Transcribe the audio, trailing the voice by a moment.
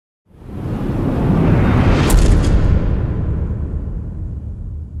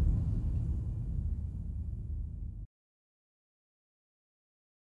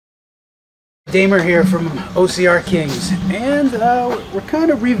Damer here from OCR Kings, and we're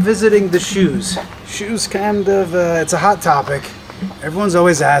kind of revisiting the shoes. Shoes kind of, it's a hot topic. Everyone's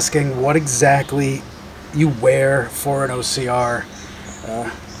always asking what exactly you wear for an OCR.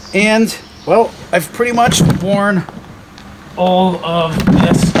 And, well, I've pretty much worn all of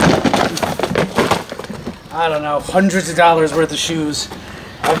this, I don't know, hundreds of dollars worth of shoes.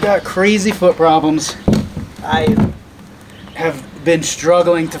 I've got crazy foot problems. I have been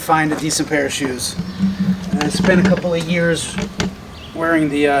struggling to find a decent pair of shoes. I spent a couple of years wearing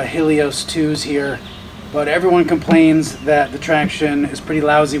the Helios 2s here, but everyone complains that the traction is pretty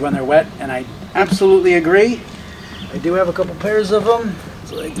lousy when they're wet, and I absolutely agree. I do have a couple pairs of them.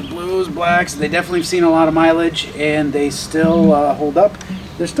 It's like the blues, blacks. They definitely have seen a lot of mileage, and they still hold up.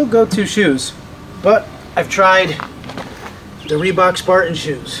 They're still go-to shoes, but I've tried the Reebok Spartan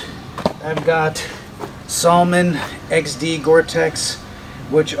shoes. I've got Salmon XD Gore-Tex,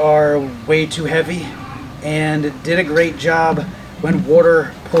 which are way too heavy and did a great job when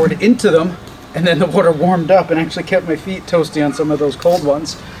water poured into them, and then the water warmed up and actually kept my feet toasty on some of those cold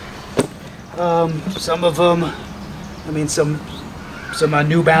ones. Some of them, I mean, some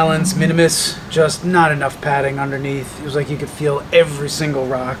New Balance Minimus, just not enough padding underneath. It was like you could feel every single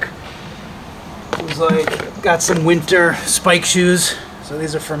rock. It was like, got some winter spike shoes. So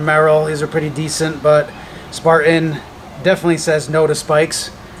these are from Merrell. These are pretty decent, but Spartan definitely says no to spikes.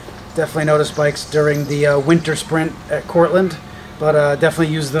 Definitely no to spikes during the winter sprint at Cortland, but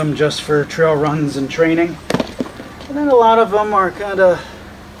definitely use them just for trail runs and training. And then a lot of them are kind of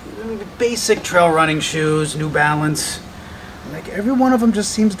basic trail running shoes, New Balance. Like every one of them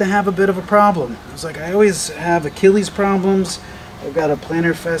just seems to have a bit of a problem. It's like I always have Achilles problems. I've got a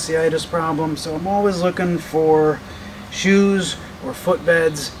plantar fasciitis problem, so I'm always looking for shoes or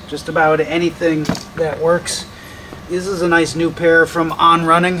footbeds, just about anything that works. This is a nice new pair from On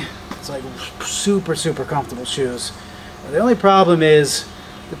Running. It's like super comfortable shoes. The only problem is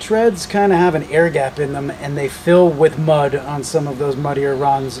the treads kind of have an air gap in them, and they fill with mud on some of those muddier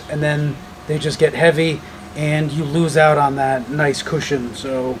runs, and then they just get heavy and you lose out on that nice cushion.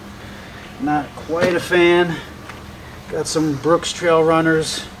 So not quite a fan. Got some Brooks Trail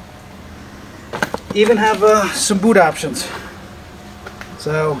Runners. Even have some boot options.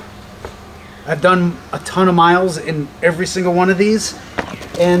 So I've done a ton of miles in every single one of these,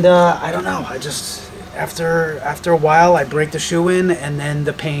 and I don't know, I just after a while I break the shoe in, and then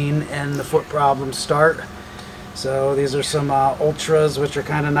the pain and the foot problems start. So these are some Ultras, which are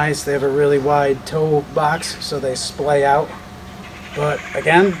kind of nice. They have a really wide toe box, so they splay out. But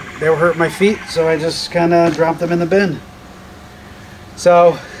again, they were hurting my feet, so I just kind of dropped them in the bin.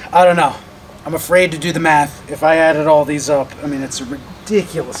 So I don't know. I'm afraid to do the math. If I added all these up, I mean, it's a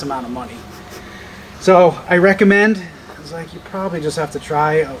ridiculous amount of money. So I recommend, it's like you probably just have to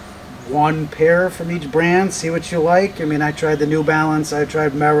try one pair from each brand, see what you like. I mean, I tried the New Balance, I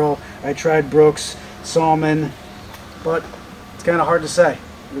tried Merrell, I tried Brooks, Salmon, but it's kind of hard to say.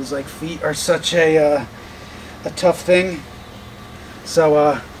 It was like feet are such a tough thing.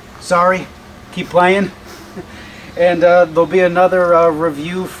 So sorry, keep playing. And there'll be another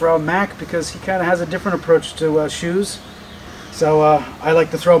review from Mac, because he kind of has a different approach to shoes. So I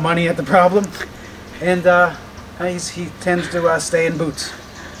like to throw money at the problem, and he tends to stay in boots.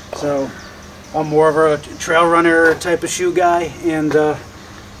 So I'm more of a trail runner type of shoe guy, and I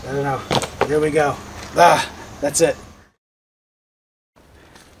don't know. Here we go. That's it.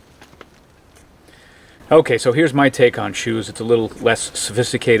 Okay, so here's my take on shoes. It's a little less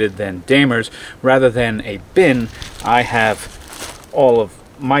sophisticated than Damer's. Rather than a bin, I have all of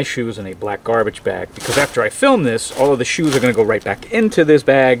my shoes in a black garbage bag, because after I film this, all of the shoes are going to go right back into this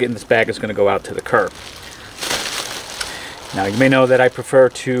bag, and this bag is going to go out to the curb. Now, you may know that I prefer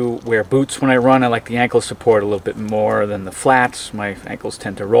to wear boots when I run. I like the ankle support a little bit more than the flats. My ankles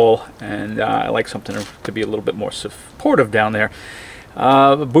tend to roll, and I like something to be a little bit more supportive down there.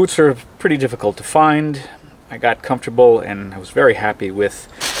 Boots are pretty difficult to find. I got comfortable, and I was very happy with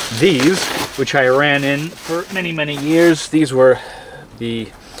these, which I ran in for many years. These were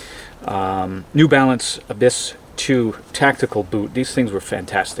the New Balance Abyss 2 tactical boot. These things were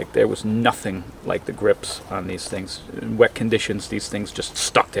fantastic. There was nothing like the grips on these things. In wet conditions, these things just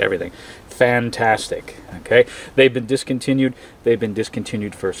stuck to everything. Fantastic. Okay, they've been discontinued. They've been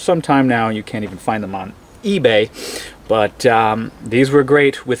discontinued for some time now. You can't even find them on eBay, but these were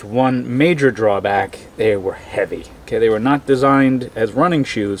great, with one major drawback: they were heavy. Okay, they were not designed as running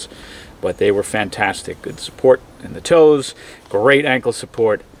shoes, but they were fantastic. Good support in the toes, great ankle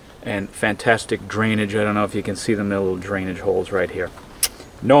support, and fantastic drainage. I don't know if you can see them, little drainage holes right here.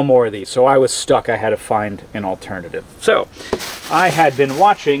 No more of these, so I was stuck. I had to find an alternative. So I had been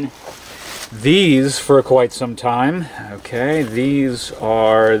watching these for quite some time. Okay, these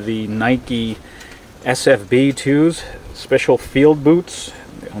are the Nike SFB 2s, special field boots,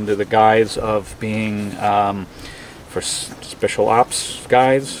 under the guise of being for special ops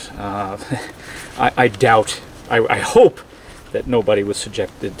guys. I doubt, I hope that nobody was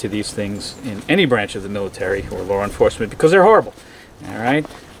subjected to these things in any branch of the military or law enforcement, because they're horrible. All right,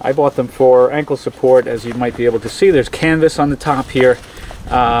 I bought them for ankle support. As you might be able to see, there's canvas on the top here.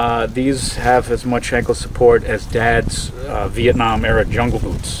 These have as much ankle support as Dad's Vietnam era jungle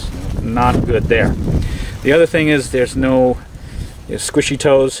boots. Not good there. The other thing is there's no squishy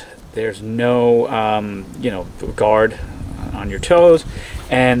toes. There's no guard on your toes.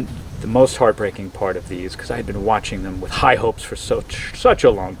 And the most heartbreaking part of these, because I had been watching them with high hopes for such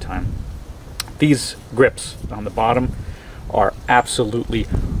a long time, these grips on the bottom are absolutely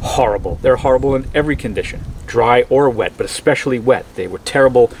horrible. They're horrible in every condition, dry or wet, but especially wet. They were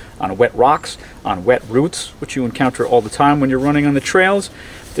terrible on wet rocks, on wet roots, which you encounter all the time when you're running on the trails.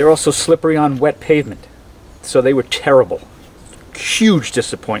 They're also slippery on wet pavement. So they were terrible. Huge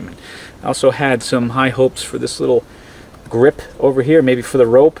disappointment. I also had some high hopes for this little grip over here, maybe for the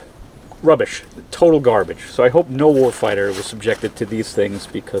rope. Rubbish. Total garbage. So I hope no warfighter was subjected to these things,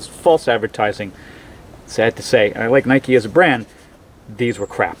 because false advertising, sad to say, and I like Nike as a brand, these were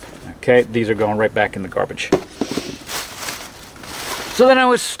crap. Okay, these are going right back in the garbage. So then I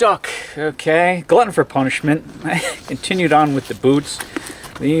was stuck. Okay, glutton for punishment. I continued on with the boots.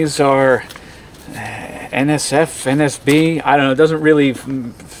 These are NSF, NSB, I don't know, it doesn't really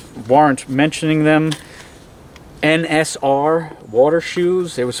warrant mentioning them. NSR water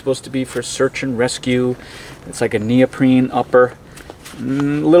shoes. They were supposed to be for search and rescue. It's like a neoprene upper. A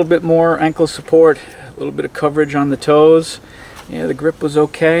little bit more ankle support, a little bit of coverage on the toes. Yeah, the grip was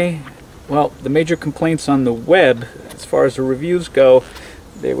okay. Well, the major complaints on the web, as far as the reviews go,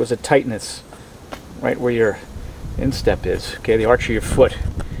 there was a tightness right where your instep is, okay, the arch of your foot.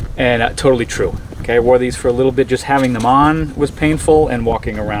 And totally true. Okay, I wore these for a little bit. Just having them on was painful, and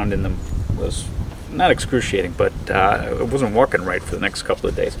walking around in them was not excruciating, but it wasn't walking right for the next couple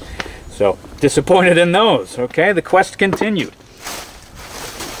of days. So, disappointed in those. Okay, the quest continued.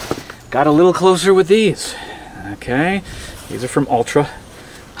 Got a little closer with these. Okay, these are from Ultra.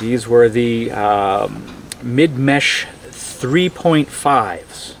 These were the mid-mesh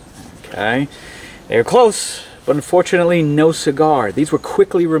 3.5s. Okay, they were close, but unfortunately no cigar. These were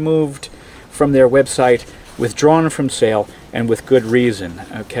quickly removed from their website, withdrawn from sale, and with good reason.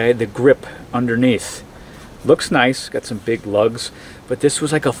 Okay, the grip underneath looks nice, got some big lugs, but this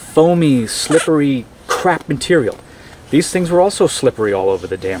was like a foamy, slippery crap material. These things were also slippery all over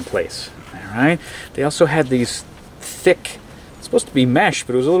the damn place. All right, they also had these thick, it's supposed to be mesh,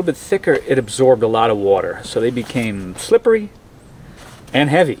 but it was a little bit thicker. It absorbed a lot of water, so they became slippery and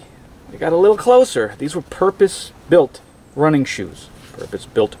heavy. They got a little closer. These were purpose-built running shoes,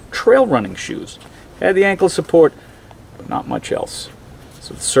 purpose-built trail running shoes. Had the ankle support, but not much else.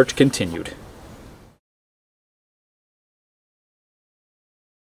 So the search continued.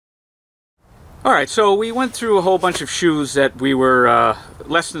 All right, so we went through a whole bunch of shoes that we were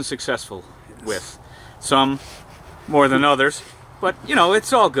less than successful with. Some more than others, but you know,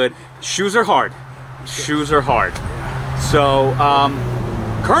 it's all good. Shoes are hard. Shoes are hard. So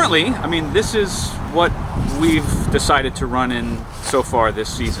currently, I mean, this is what we've decided to run in so far this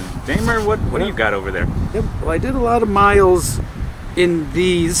season. Damer, what do you got over there? Yep. Well, I did a lot of miles in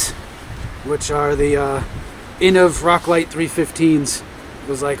these, which are the Inov Rocklight 315s. It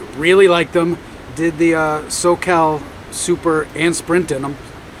was like, really like them. Did the SoCal Super and Sprint in them.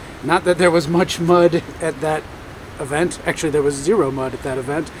 Not that there was much mud at that event. Actually, there was zero mud at that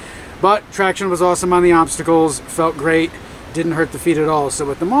event. But traction was awesome on the obstacles. Felt great. Didn't hurt the feet at all. So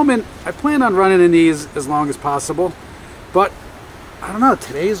at the moment, I plan on running in these as long as possible. But I don't know,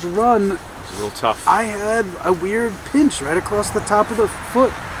 today's run, It's a little tough. I had a weird pinch right across the top of the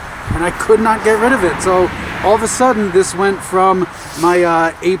foot, and I could not get rid of it. So all of a sudden, this went from my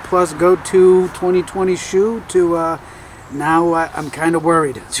A+ go-to 2020 shoe to now I'm kind of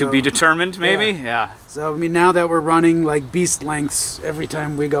worried. To be determined, maybe? Yeah. So, I mean, now that we're running like beast lengths every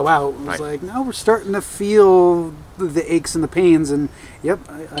time we go out, it's like, now we're starting to feel the aches and the pains, and yep,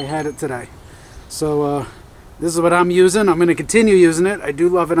 I had it today. So, this is what I'm using. I'm going to continue using it. I do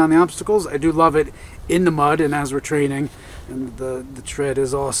love it on the obstacles. I do love it in the mud and as we're training. And the tread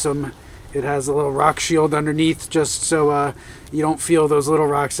is awesome. It has a little rock shield underneath just so you don't feel those little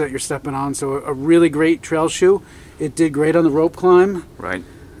rocks that you're stepping on. So a really great trail shoe. It did great on the rope climb. Right.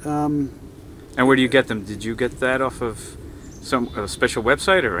 And where do you get them? Did you get that off of some special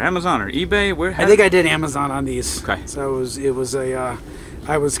website or Amazon or eBay? Where? I think I did Amazon on these. Okay. So it was a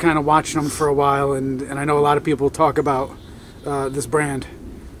I was kind of watching them for a while, and I know a lot of people talk about this brand.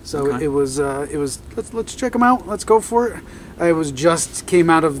 So Okay. it was let's check them out. Let's go for it. I was just came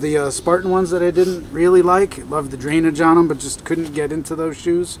out of the Spartan ones that I didn't really like. Loved the drainage on them, but just couldn't get into those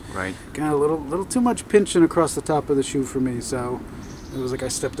shoes. Right. Kind of little too much pinching across the top of the shoe for me. So it was like I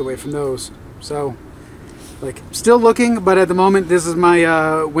stepped away from those. So like still looking, but at the moment this is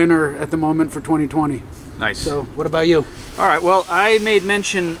my winner at the moment for 2020. Nice. So what about you? All right, well, I made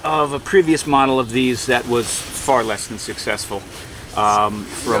mention of a previous model of these that was far less than successful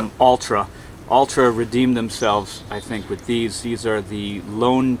from Ultra. Ultra redeemed themselves, I think, with these. These are the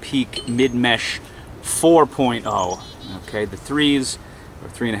Lone Peak Mid-Mesh 4.0. Okay, the 3s, or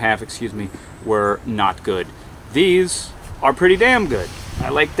 3.5, excuse me, were not good. These are pretty damn good. I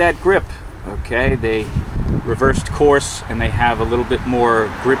like that grip. Okay, they reversed course and they have a little bit more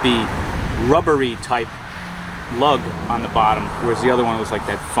grippy, rubbery type lug on the bottom, whereas the other one was like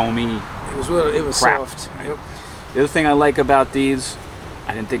that foamy. It was crap. soft. Yep. The other thing I like about these,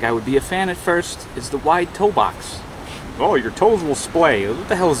 I didn't think I would be a fan at first, is the wide toe box. Oh, your toes will splay. What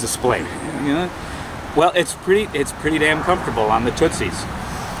the hell is the splay? You know? Well, it's pretty damn comfortable on the Tootsies.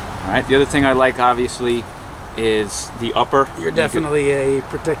 All right. The other thing I like, obviously, is the upper. You're definitely a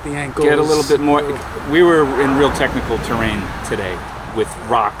protect the ankles. Get a little bit more. We were in real technical terrain today with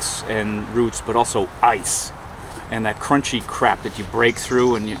rocks and roots, but also ice and that crunchy crap that you break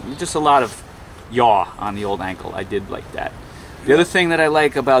through, and just a lot of yaw on the old ankle. I did like that. The other thing that I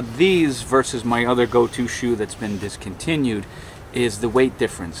like about these versus my other go-to shoe that's been discontinued is the weight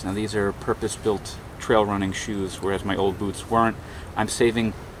difference. Now these are purpose-built trail running shoes, whereas my old boots weren't. I'm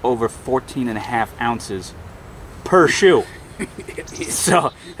saving over 14.5 ounces per shoe.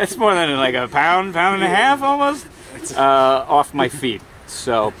 So that's more than like a pound and a half almost off my feet.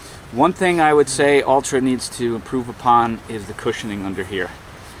 So one thing I would say Ultra needs to improve upon is the cushioning under here.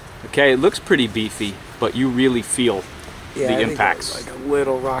 Okay, it looks pretty beefy, but you really feel the impacts. Like a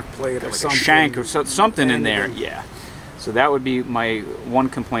little rock plate or like something. a shank or something in there. Yeah. So that would be my one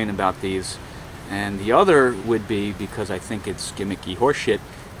complaint about these. And the other would be, because I think it's gimmicky horseshit,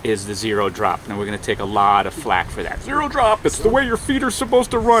 is the zero drop. Now we're going to take a lot of flack for that. Zero drop, it's the way your feet are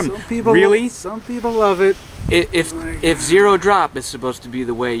supposed to run. Some people really? Some people love it. If zero drop is supposed to be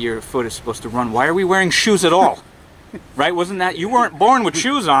the way your foot is supposed to run, why are we wearing shoes at all? Right? Wasn't that, you weren't born with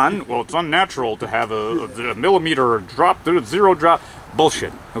shoes on? Well, it's unnatural to have a millimeter drop, zero drop.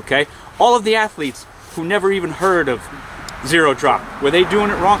 Bullshit, okay? All of the athletes who never even heard of zero drop, were they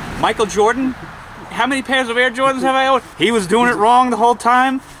doing it wrong? Michael Jordan? How many pairs of Air Jordans have I owned? He was doing it wrong the whole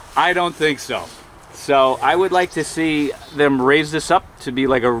time? I don't think so. So I would like to see them raise this up to be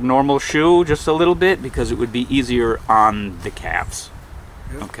like a normal shoe just a little bit, because it would be easier on the calves.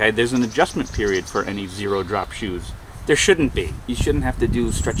 Okay, there's an adjustment period for any zero drop shoes. There shouldn't be. You shouldn't have to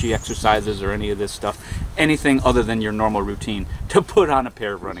do stretchy exercises or any of this stuff, anything other than your normal routine to put on a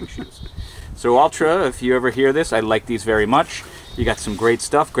pair of running shoes. So Ultra, if you ever hear this, I like these very much. You got some great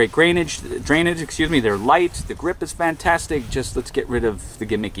stuff, great drainage, excuse me, they're light, the grip is fantastic. Just let's get rid of the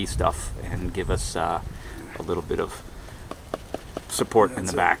gimmicky stuff and give us a little bit of support in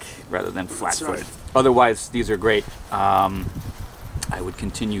the back rather than flat-footed. Otherwise, these are great. I would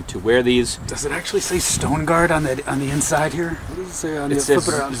continue to wear these. Does it actually say Stone Guard on the inside here? What does it say on it the says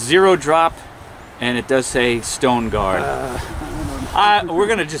flip it around? zero drop, and it does say Stone Guard. We're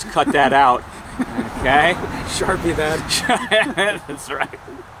gonna just cut that out. Okay. Sharpie that. That's right.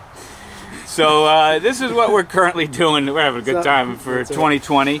 So this is what we're currently doing. We're having a good time for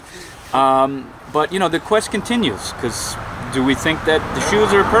 2020. But you know, the quest continues, because do we think that the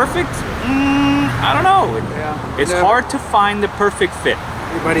shoes are perfect? I don't know. It's hard to find the perfect fit.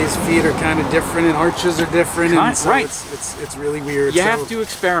 Everybody's feet are kind of different, and arches are different, and so right. It's really weird. You have to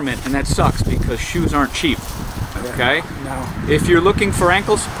experiment, and that sucks because shoes aren't cheap. Okay? No. If you're looking for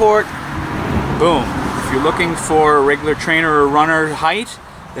ankle support, boom. If you're looking for a regular trainer or runner height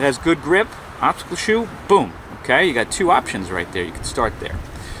that has good grip, optical shoe, boom. Okay, you got two options right there. You can start there.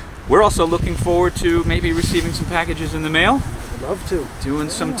 We're also looking forward to maybe receiving some packages in the mail. I'd love to. Doing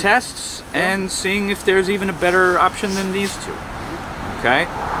some tests and seeing if there's even a better option than these two. Okay?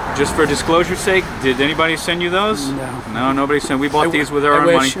 Just for disclosure's sake, did anybody send you those? No. No, nobody sent. We bought these with our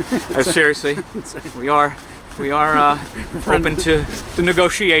own money. Seriously, we are open to the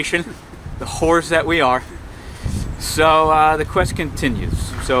negotiation, the whores that we are. So the quest continues.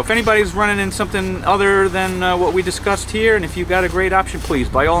 So if anybody's running in something other than what we discussed here, and if you've got a great option, please,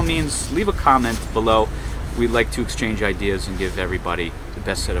 by all means, leave a comment below. We'd like to exchange ideas and give everybody the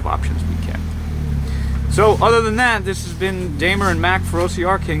best set of options we can. So other than that, this has been Damer and Mac for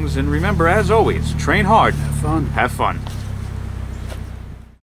OCR Kings, and remember, as always, train hard. Have fun. Have fun.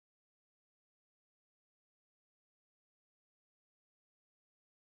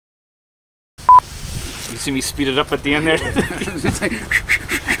 see me speed it up at the end there.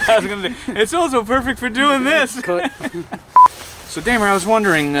 I was gonna say, it's also perfect for doing this. So Damer, I was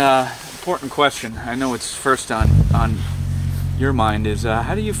wondering, important question. I know it's first on your mind is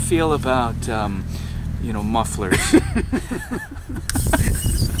how do you feel about you know, mufflers?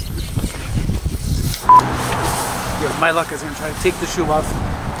 My luck is gonna try to take the shoe off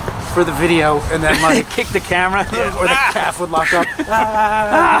for the video, and then like Kick the camera, or the calf would lock up.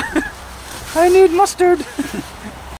 I need mustard.